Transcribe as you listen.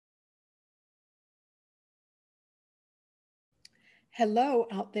Hello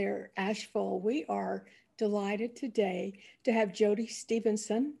out there, Asheville. We are delighted today to have Jody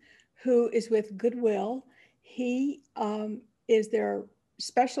Stevenson, who is with Goodwill. He is their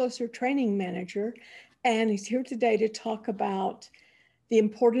specialist or training manager, and he's here today to talk about the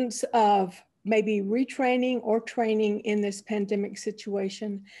importance of maybe retraining or training in this pandemic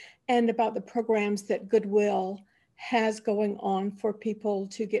situation and about the programs that Goodwill has going on for people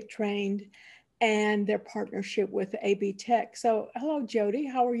to get trained and their partnership with AB Tech. So, hello, Jody.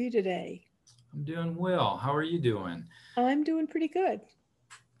 How are you today? I'm doing well. How are you doing? I'm doing pretty good.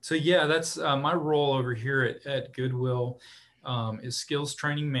 So yeah, that's my role over here at Goodwill is skills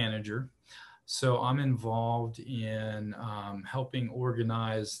training manager. So I'm involved in helping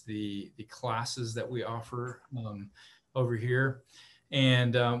organize the classes that we offer over here.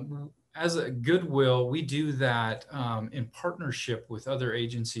 And as a Goodwill, we do that in partnership with other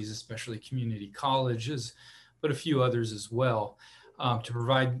agencies, especially community colleges, but a few others as well, to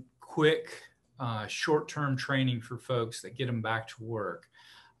provide quick, short-term training for folks that get them back to work.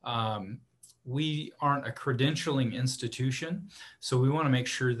 Um, we aren't a credentialing institution, so we want to make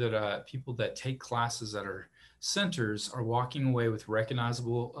sure that people that take classes at our centers are walking away with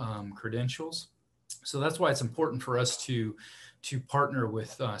recognizable credentials. So that's why it's important for us to partner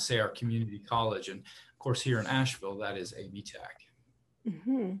with, say, our community college, and of course here in Asheville, that is AB Tech.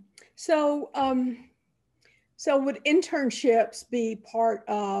 hmm So, so would internships be part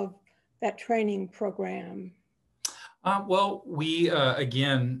of that training program? Well, we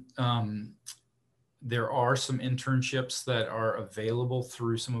again, there are some internships that are available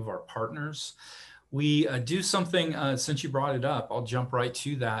through some of our partners. We do something, since you brought it up, I'll jump right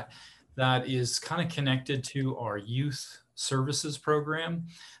to that. That is kind of connected to our youth services program.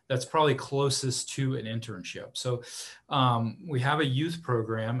 That's probably closest to an internship. So we have a youth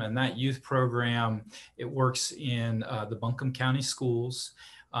program, and that youth program, it works in the Buncombe County schools.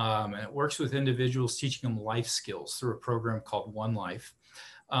 And it works with individuals, teaching them life skills through a program called One Life.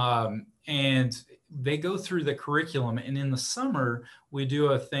 And they go through the curriculum, and in the summer we do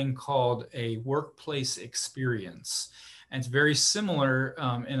a thing called a workplace experience, and it's very similar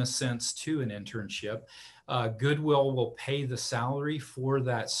in a sense to an internship. Goodwill will pay the salary for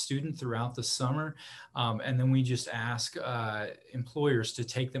that student throughout the summer, and then we just ask employers to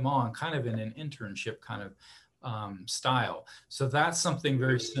take them on kind of in an internship kind of style. So that's something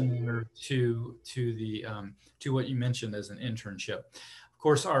very similar to what you mentioned as an internship. Of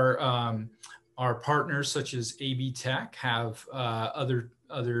course, our partners such as AB Tech have other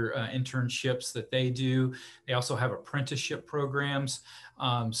internships that they do. They also have apprenticeship programs.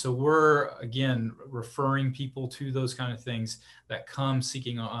 So we're again referring people to those kind of things that come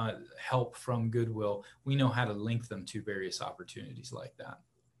seeking help from Goodwill. We know how to link them to various opportunities like that.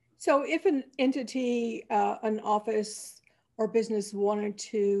 So, if an entity, an office or business wanted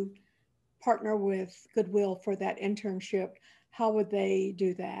to partner with Goodwill for that internship, how would they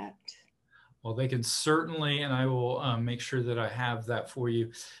do that? Well, they can certainly, and I will make sure that I have that for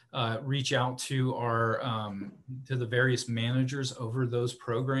you. Reach out to our to the various managers over those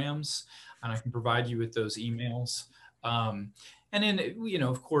programs, and I can provide you with those emails. Um, and then,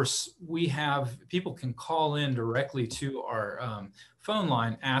 of course, we have people can call in directly to our phone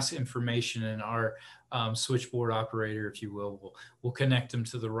line, ask information, and our switchboard operator, if you will connect them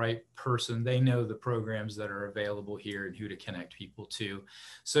to the right person. They know the programs that are available here and who to connect people to.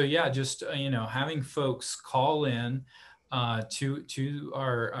 So yeah, just having folks call in to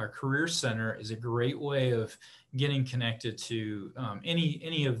our career center is a great way of getting connected to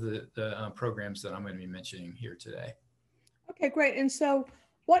any of the programs that I'm going to be mentioning here today. Okay, great. And so,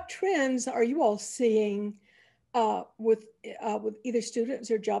 what trends are you all seeing with either students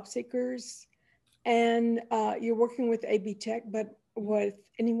or job seekers? And you're working with AB Tech, but with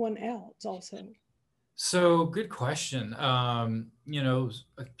anyone else also? So good question.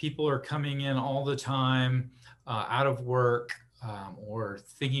 People are coming in all the time, out of work, or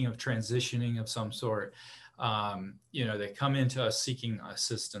thinking of transitioning of some sort. They come into us seeking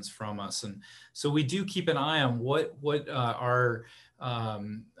assistance from us, and so we do keep an eye on what our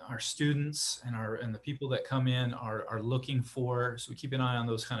students and the people that come in are looking for. So we keep an eye on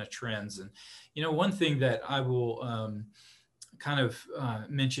those kind of trends. And one thing that I will kind of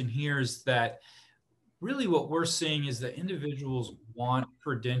mention here is that really what we're seeing is that individuals want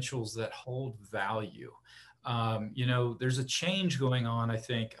credentials that hold value. There's a change going on, I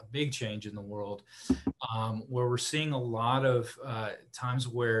think, a big change in the world, where we're seeing a lot of times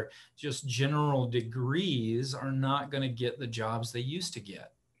where just general degrees are not going to get the jobs they used to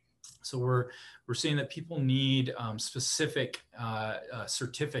get. So we're seeing that people need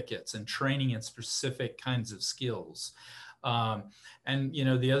certificates and training in specific kinds of skills. And, you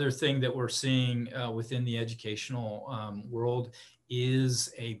know, the other thing that we're seeing within the educational world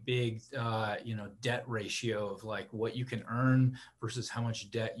is a big, you know, debt ratio of like what you can earn versus how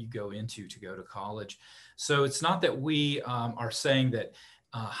much debt you go into to go to college. So it's not that we are saying that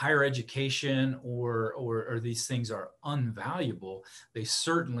higher education or these things are unvaluable. They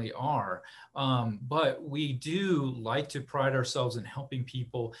certainly are. But we do like to pride ourselves in helping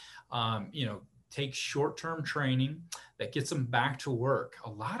people, you know, take short-term training that gets them back to work. A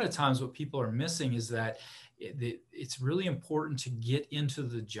lot of times what people are missing is that it's really important to get into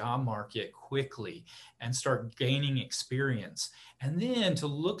the job market quickly and start gaining experience, and then to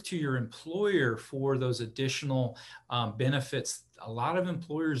look to your employer for those additional benefits. A lot of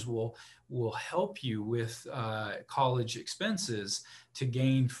employers will help you with college expenses to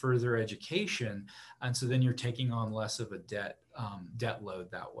gain further education, and so then you're taking on less of a debt load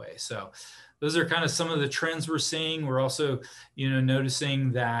that way. So those are kind of some of the trends we're seeing. We're also, you know,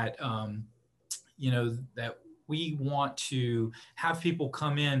 noticing that you know, that we want to have people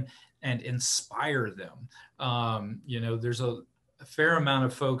come in and inspire them. You know, there's a fair amount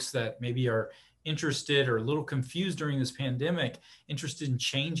of folks that maybe are interested or a little confused during this pandemic, interested in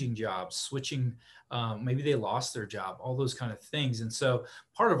changing jobs, switching, maybe they lost their job, all those kind of things. And so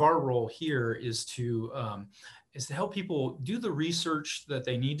part of our role here is to help people do the research that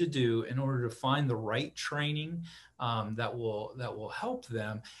they need to do in order to find the right training that will help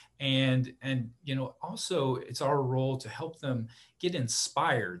them, and you know, also it's our role to help them get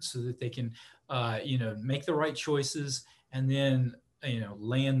inspired so that they can you know, make the right choices and then, you know,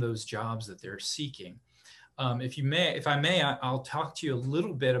 land those jobs that they're seeking. If I may, I'll talk to you a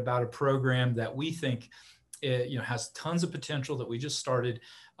little bit about a program that we think you know, has tons of potential, that we just started,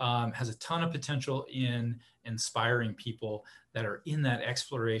 has a ton of potential in inspiring people that are in that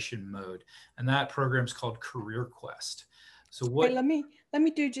exploration mode. And that program is called Career Quest. So what? Hey, let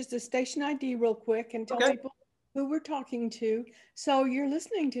me do just a station ID real quick and tell Okay. people who we're talking to. So you're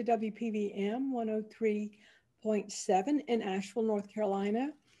listening to WPVM 103.7 in Asheville, North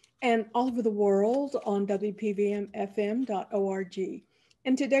Carolina, and all over the world on WPVMFM.org.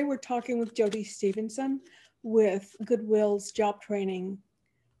 And today we're talking with Jody Stevenson with Goodwill's Job Training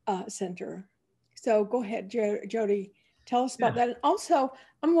Center. So go ahead, Jody, tell us about that. And also,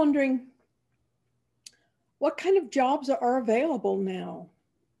 I'm wondering, what kind of jobs are available now?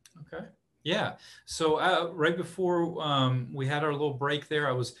 Okay. Yeah. So right before we had our little break there,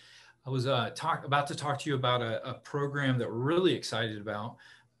 I was about to talk to you about a program that we're really excited about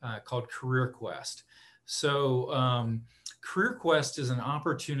called Career Quest. So Career Quest is an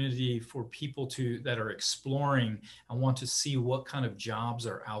opportunity for people that are exploring and want to see what kind of jobs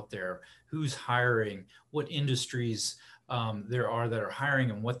are out there, who's hiring, what industries there are that are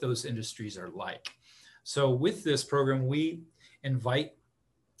hiring, and what those industries are like. So with this program, we invite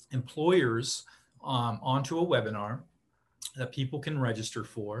employers onto a webinar that people can register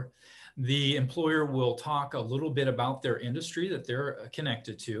for. The employer will talk a little bit about their industry that they're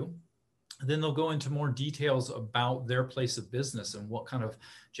connected to. Then they'll go into more details about their place of business and what kind of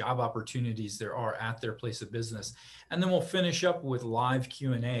job opportunities there are at their place of business. And then we'll finish up with live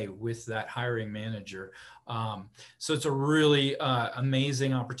Q&A with that hiring manager. So it's a really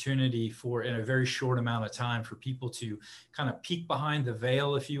amazing opportunity for, in a very short amount of time, for people to kind of peek behind the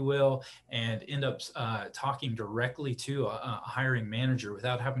veil, if you will, and end up talking directly to a hiring manager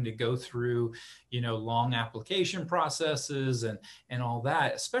without having to go through, you know, long application processes and all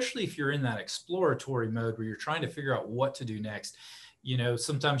that, especially if you're in that exploratory mode where you're trying to figure out what to do next. You know,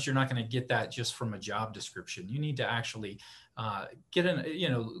 sometimes you're not going to get that just from a job description. You need to actually get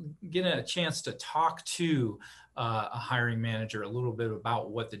a chance to talk to a hiring manager a little bit about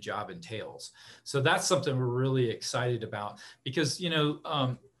what the job entails. So that's something we're really excited about, because, you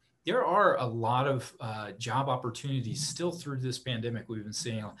know, there are a lot of job opportunities still through this pandemic. We've been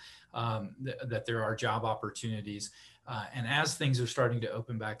seeing that there are job opportunities. And as things are starting to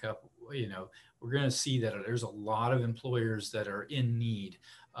open back up, you know, we're going to see that there's a lot of employers that are in need.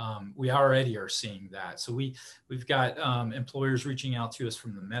 We already are seeing that. So we've got employers reaching out to us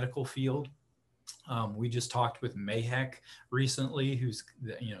from the medical field. We just talked with Mayheck recently, who's,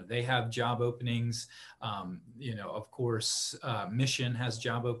 you know, they have job openings. You know, of course, Mission has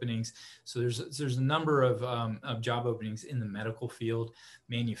job openings. So there's a number of job openings in the medical field.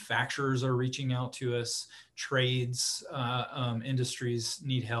 Manufacturers are reaching out to us. Trades, industries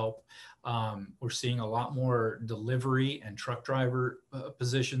need help. We're seeing a lot more delivery and truck driver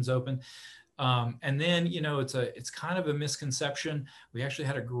positions open. And then, it's kind of a misconception. We actually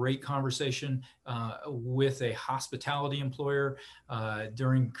had a great conversation with a hospitality employer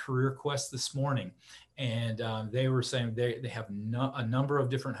during Career Quest this morning. And they were saying they have a number of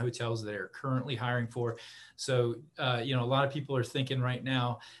different hotels that are currently hiring for. So, a lot of people are thinking right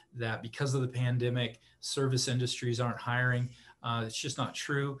now that because of the pandemic, service industries aren't hiring. It's just not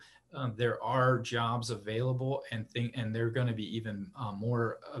true. There are jobs available, and there are going to be even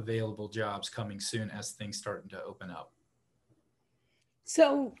more available jobs coming soon as things starting to open up.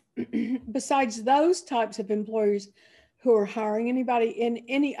 So besides those types of employers who are hiring, anybody in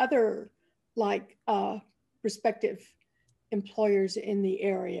any other like prospective employers in the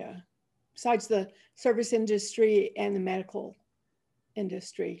area, besides the service industry and the medical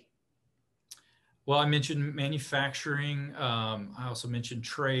industry? Well, I mentioned manufacturing. I also mentioned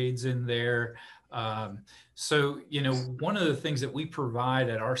trades in there. So, one of the things that we provide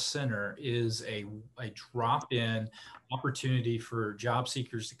at our center is a drop-in opportunity for job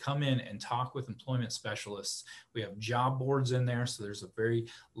seekers to come in and talk with employment specialists. We have job boards in there, so there's a very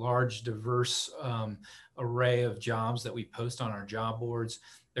large, diverse array of jobs that we post on our job boards.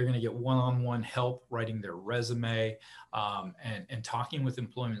 They're going to get one-on-one help writing their resume and talking with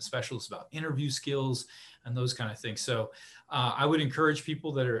employment specialists about interview skills and those kind of things. So I would encourage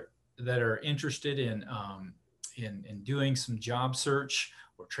people that are interested in doing some job search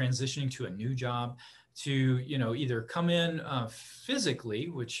or transitioning to a new job to either come in physically,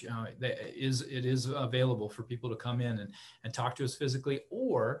 which it is available for people to come in and talk to us physically,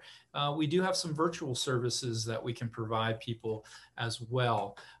 or we do have some virtual services that we can provide people as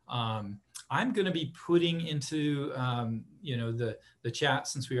well. I'm going to be putting into the chat,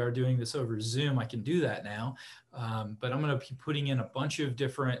 since we are doing this over Zoom. I can do that now, but I'm going to be putting in a bunch of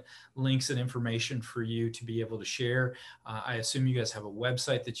different links and information for you to be able to share. I assume you guys have a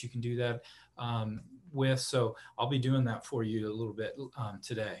website that you can do that with, so I'll be doing that for you a little bit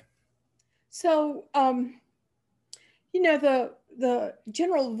today. So the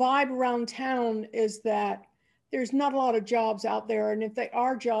general vibe around town is that there's not a lot of jobs out there, and if they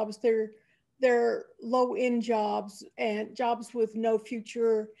are jobs, they're low-end jobs and jobs with no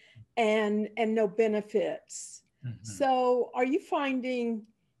future and no benefits. Mm-hmm. So are you finding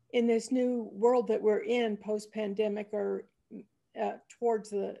in this new world that we're in post-pandemic, or toward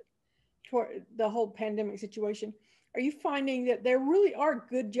the whole pandemic situation, are you finding that there really are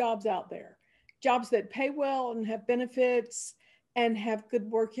good jobs out there, jobs that pay well and have benefits and have good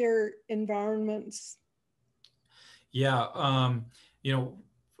work here environments? Yeah,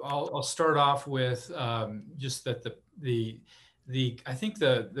 I'll start off with just that I think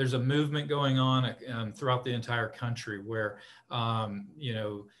there's a movement going on throughout the entire country where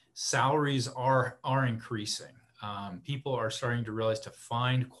salaries are increasing. People are starting to realize to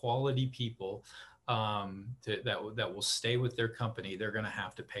find quality people that will stay with their company, they're going to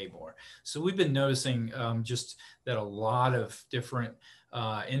have to pay more. So we've been noticing just that a lot of different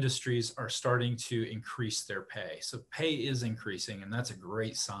industries are starting to increase their pay. So pay is increasing, and that's a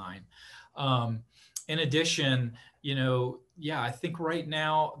great sign. In addition, I think right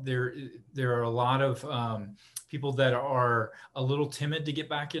now there are a lot of people that are a little timid to get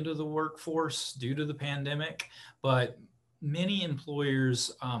back into the workforce due to the pandemic, but many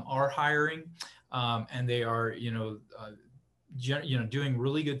employers are hiring, and they are, doing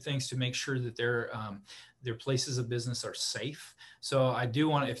really good things to make sure that their places of business are safe. So I do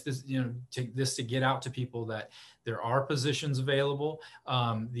want to, if this, take this to get out to people that there are positions available.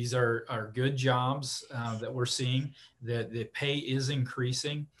 These are good jobs that we're seeing, that the pay is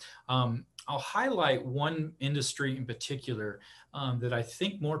increasing. I'll highlight one industry in particular that I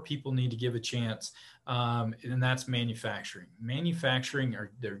think more people need to give a chance, and that's manufacturing.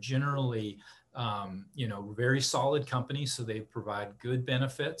 They're generally, very solid companies, so they provide good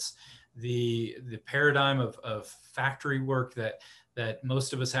benefits. The paradigm of factory work that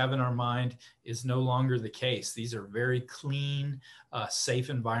most of us have in our mind is no longer the case. These are very clean, safe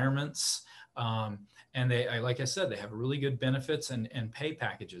environments. And they, like I said, they have really good benefits and pay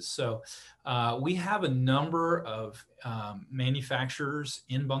packages. So we have a number of manufacturers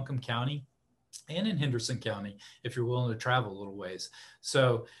in Buncombe County and in Henderson County, if you're willing to travel a little ways.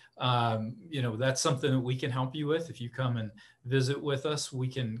 So, that's something that we can help you with. If you come and visit with us, we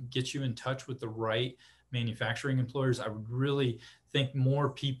can get you in touch with the right manufacturing employers. I would really think more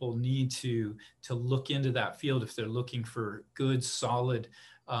people need to look into that field if they're looking for good, solid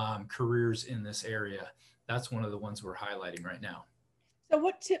careers in this area. That's one of the ones we're highlighting right now. So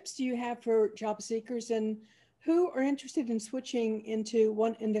what tips do you have for job seekers and who are interested in switching into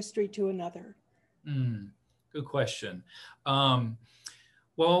one industry to another? Good question.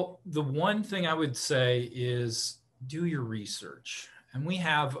 Well, the one thing I would say is do your research. And we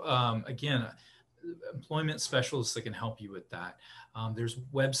have, again, employment specialists that can help you with that. There's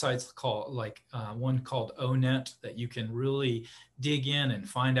websites called one called ONET that you can really dig in and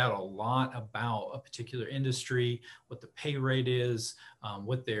find out a lot about a particular industry, what the pay rate is,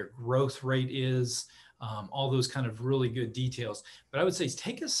 what their growth rate is, all those kind of really good details. But I would say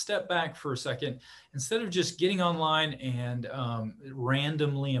take a step back for a second. Instead of just getting online and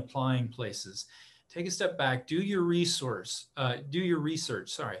randomly applying places, take a step back, do your research,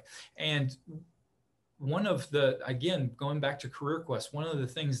 sorry. And one of the, again, going back to Career Quest, one of the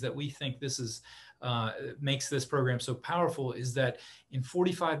things that we think this is makes this program so powerful is that in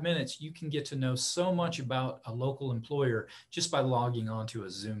 45 minutes, you can get to know so much about a local employer just by logging onto a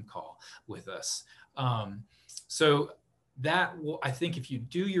Zoom call with us. So that will, I think if you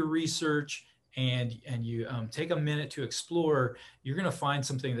do your research and you take a minute to explore, you're going to find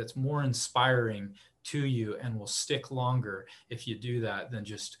something that's more inspiring to you and will stick longer if you do that than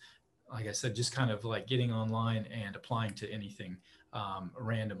just, like I said, just kind of like getting online and applying to anything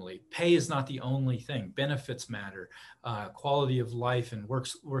randomly. Pay is not the only thing. Benefits matter. Quality of life and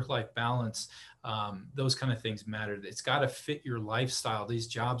work-life balance, those kind of things matter. It's got to fit your lifestyle. These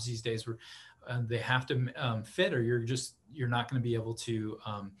jobs these days, they have to fit, or you're not going to be able to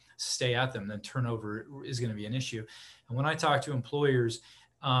stay at them. Then turnover is going to be an issue. And when I talk to employers,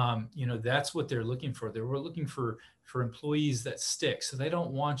 that's what they're looking for. We're looking for employees that stick. So they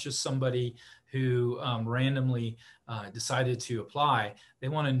don't want just somebody who randomly decided to apply. They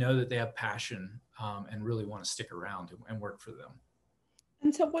want to know that they have passion and really want to stick around and work for them.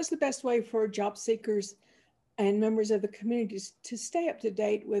 And so, what's the best way for job seekers and members of the communities to stay up to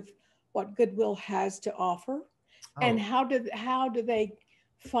date with what Goodwill has to offer? And Oh, how do they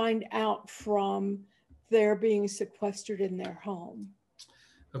find out from their being sequestered in their home?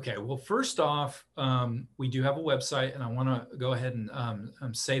 okay. Well, first off, we do have a website, and I want to go ahead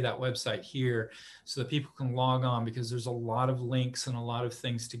and say that website here so that people can log on, because there's a lot of links and a lot of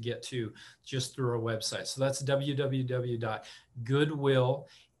things to get to just through our website. So that's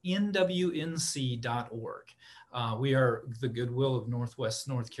www.goodwillnwnc.org. We are the Goodwill of Northwest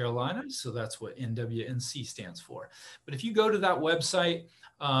North Carolina, so that's what NWNC stands for. But if you go to that website,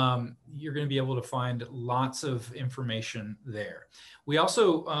 you're going to be able to find lots of information there. We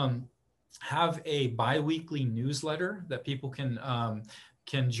also have a biweekly newsletter that people can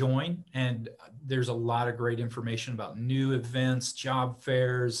join, and there's a lot of great information about new events, job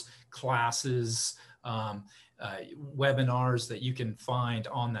fairs, classes, webinars that you can find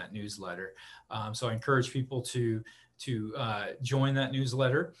on that newsletter. So I encourage people to join that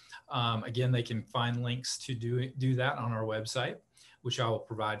newsletter. Again, they can find links to do that on our website, which I will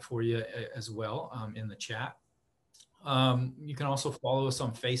provide for you as well in the chat. You can also follow us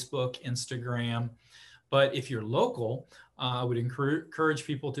on Facebook, Instagram. But if you're local, I would encourage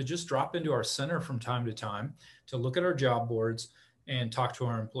people to just drop into our center from time to time to look at our job boards and talk to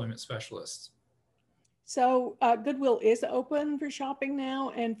our employment specialists. So Goodwill is open for shopping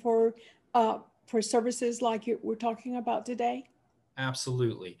now and for services like we're talking about today.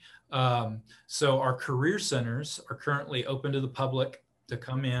 Absolutely. So our career centers are currently open to the public to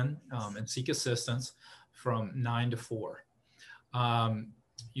come in and seek assistance from 9 to 4.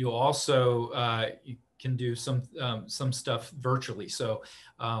 You also you can do some stuff virtually. So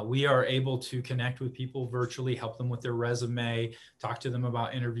we are able to connect with people virtually, help them with their resume, talk to them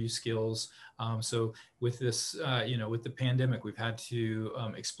about interview skills. So with this, with the pandemic, we've had to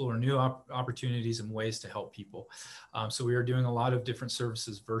explore new opportunities and ways to help people. So we are doing a lot of different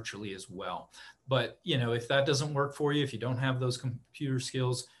services virtually as well. But, if that doesn't work for you, if you don't have those computer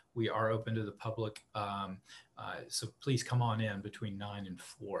skills, we are open to the public. So please come on in between 9 and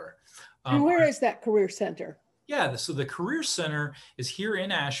 4. And where is that career center? Yeah, so the Career Center is here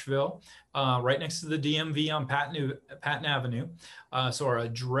in Asheville, right next to the DMV on Patton Avenue. So our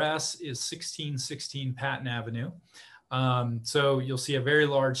address is 1616 Patton Avenue. So you'll see a very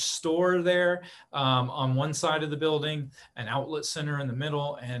large store there on one side of the building, an outlet center in the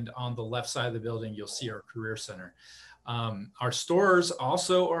middle, and on the left side of the building, you'll see our Career Center. Our stores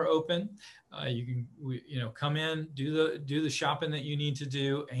also are open. You can come in, do the shopping that you need to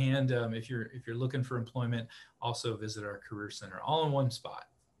do, and if you're looking for employment, also visit our Career Center, all in one spot.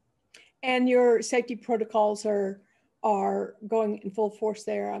 And your safety protocols are going in full force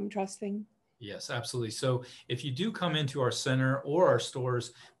there, I'm trusting. Yes, absolutely. So if you do come into our center or our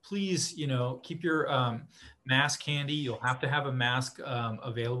stores, please, keep your mask handy. You'll have to have a mask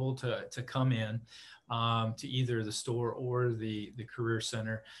available to come in. To either the store or the career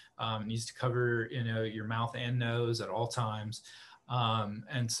center. It needs to cover your mouth and nose at all times.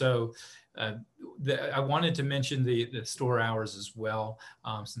 And so I wanted to mention the store hours as well,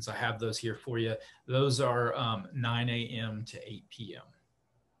 since I have those here for you. Those are 9 a.m. to 8 p.m.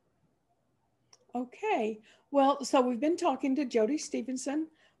 Okay. Well, so we've been talking to Jody Stevenson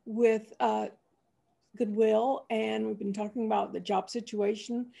with Goodwill, and we've been talking about the job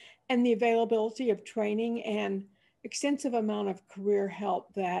situation and the availability of training and extensive amount of career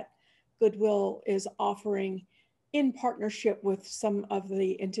help that Goodwill is offering in partnership with some of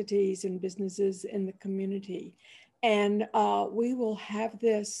the entities and businesses in the community. And we will have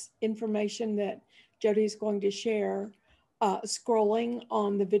this information that Jody is going to share scrolling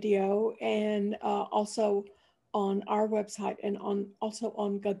on the video, and also on our website, and also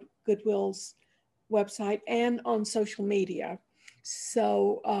on Goodwill's website and on social media.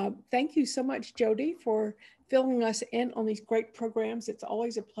 So thank you so much, Jody, for filling us in on these great programs. It's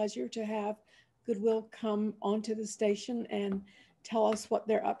always a pleasure to have Goodwill come onto the station and tell us what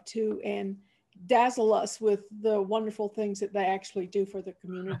they're up to and dazzle us with the wonderful things that they actually do for the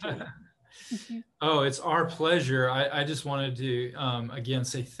community. Oh, it's our pleasure. I just wanted to, again,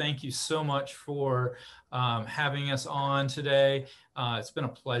 say thank you so much for having us on today. It's been a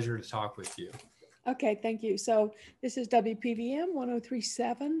pleasure to talk with you. Okay, thank you. So this is WPVM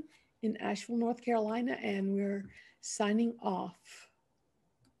 1037 in Asheville, North Carolina, and we're signing off.